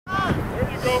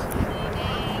go. Come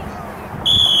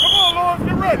on, Lawrence,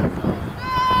 get ready.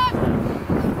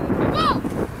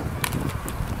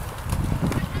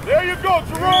 There you go,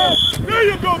 Jerome. There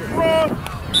you go, Jerome.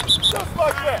 Just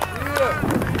like that. Yeah.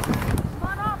 All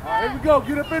right, here we go.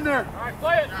 Get up in there. All right,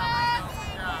 play it.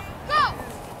 Go.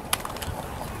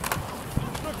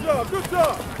 Good job. Good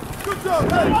job. Good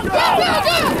job. Hey, good job.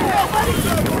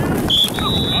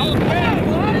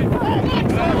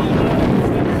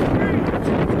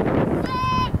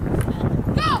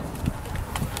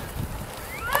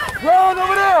 Run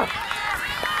over there!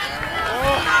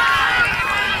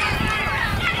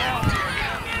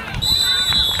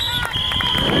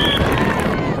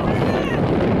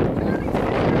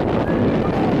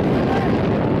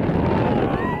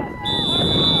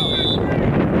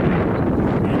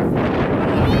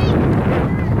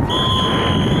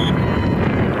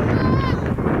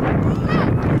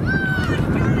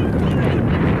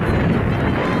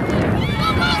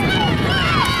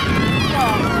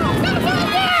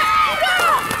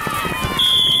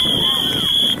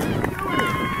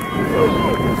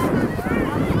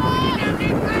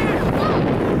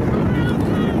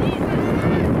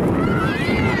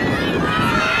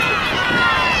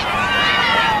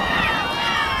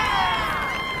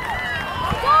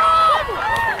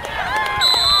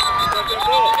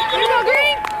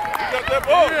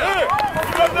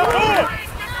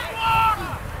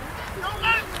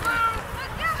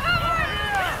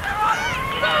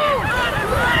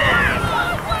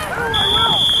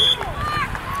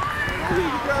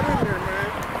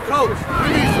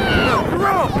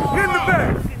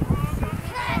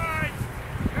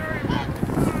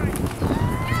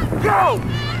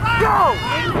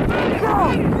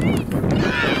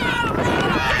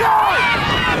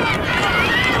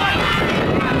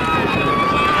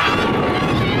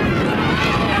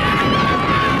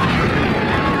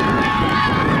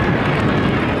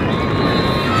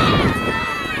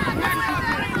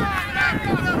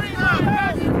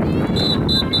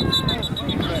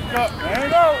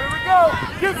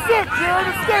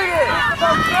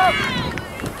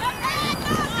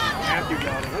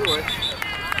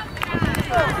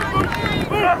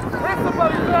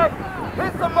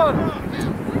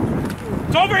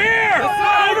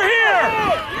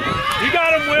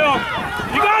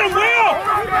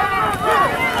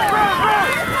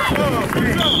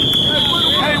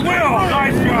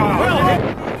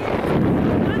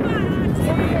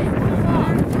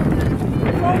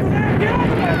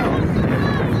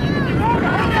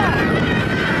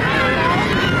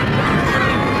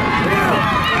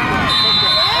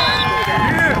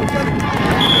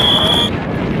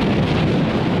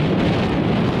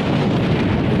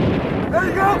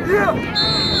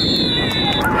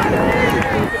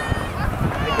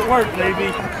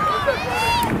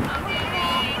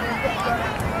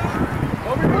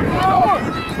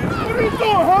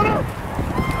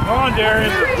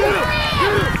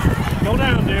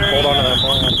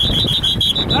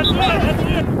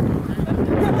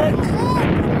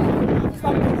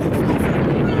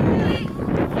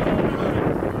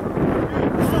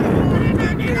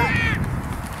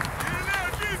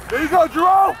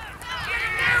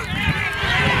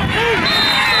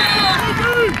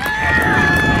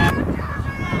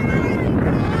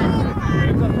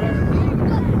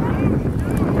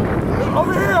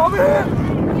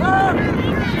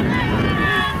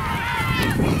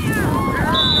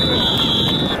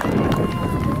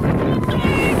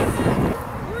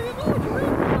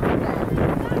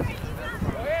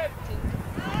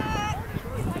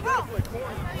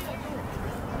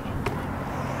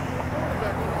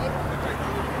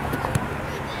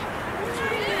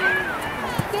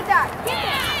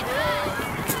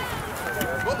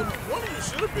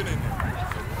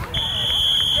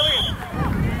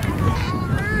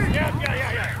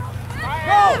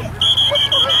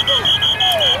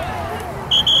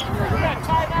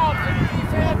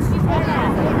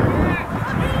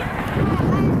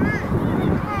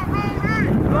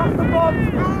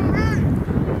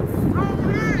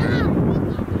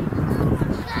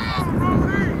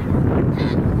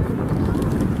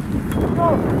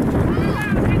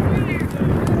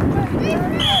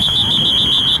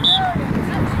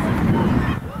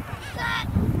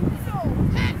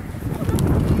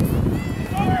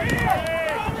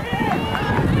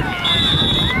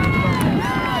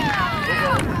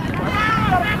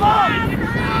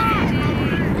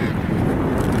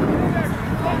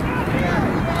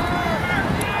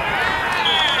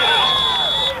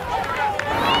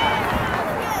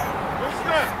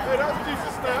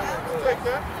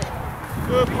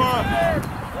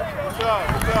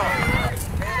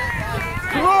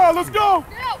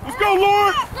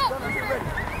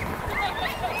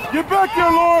 Get back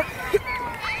there, Lord.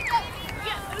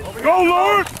 Go,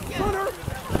 Lord.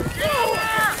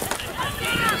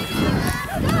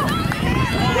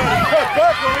 Cut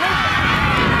back on it.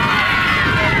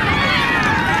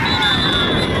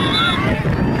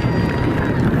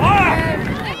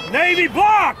 Navy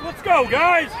block! Let's go,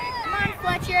 guys! Come on,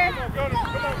 Fletcher. Come on, go.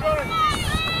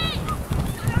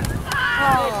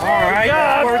 All right,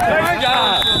 nice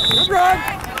job. Good run!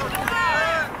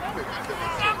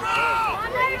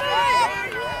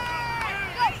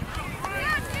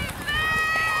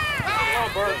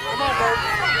 Come on, Bert.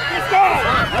 Let's go!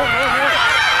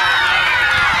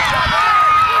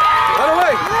 Right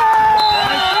away!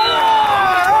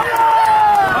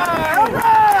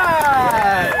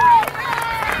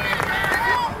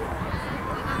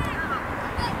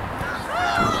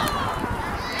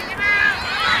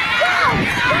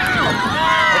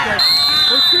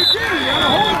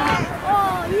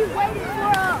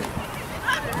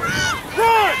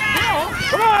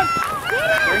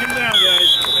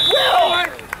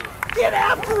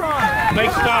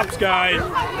 Make stops, guys.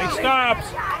 Make stops.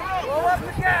 Blow up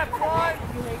the gap, Troy.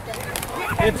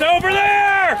 It's over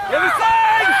there! The other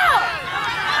side!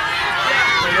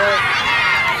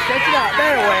 Stretch it out.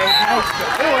 That way.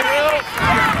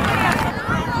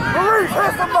 Maurice,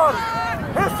 hit somebody!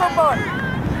 Hit somebody!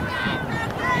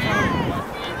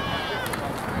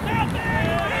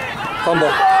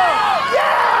 Fumble.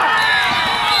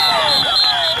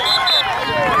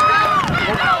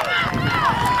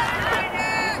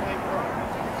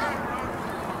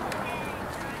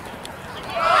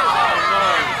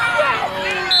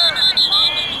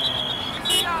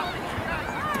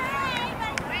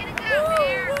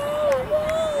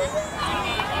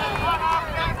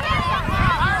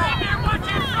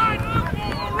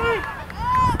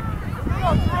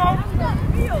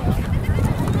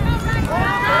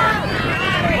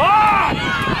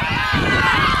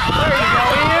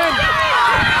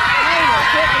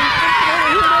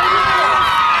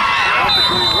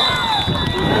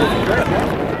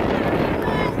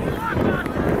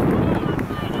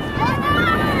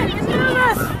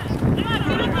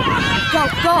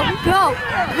 Go!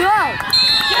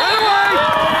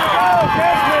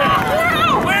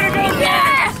 Way to go!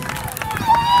 Yes!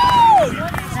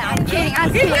 I'm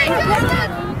kidding.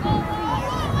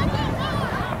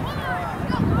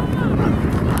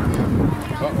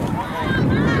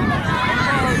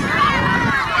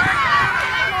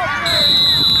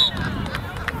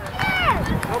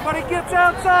 Nobody gets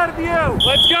outside of you.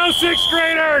 Let's go, sixth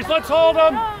graders! Let's hold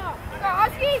them!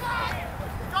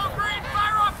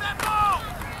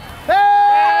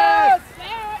 Pass!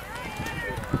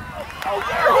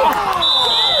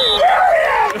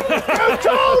 You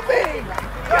told me!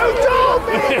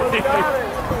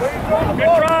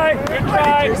 Good try! Good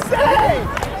try!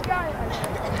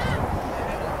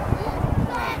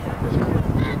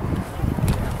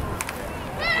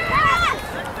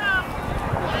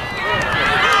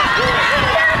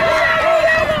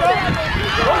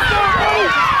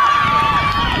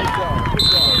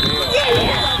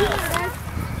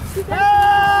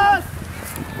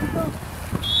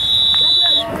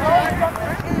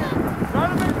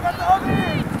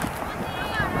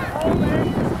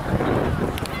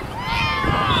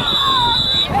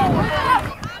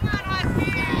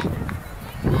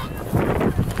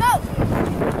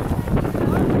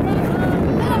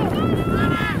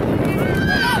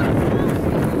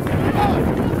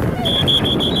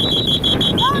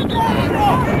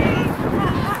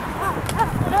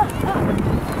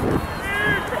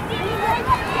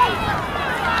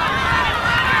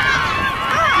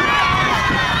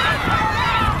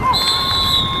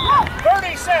 What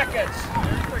did you say?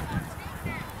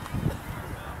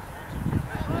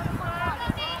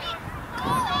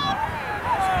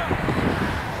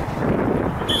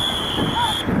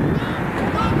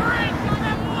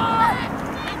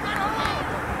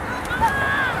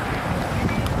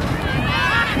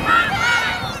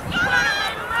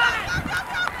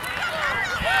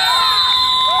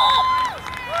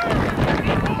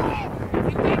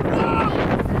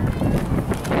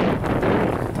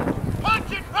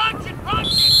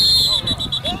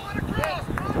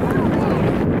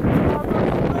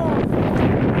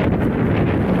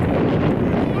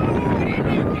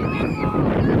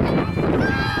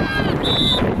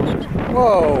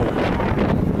 Whoa.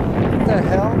 What the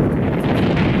hell?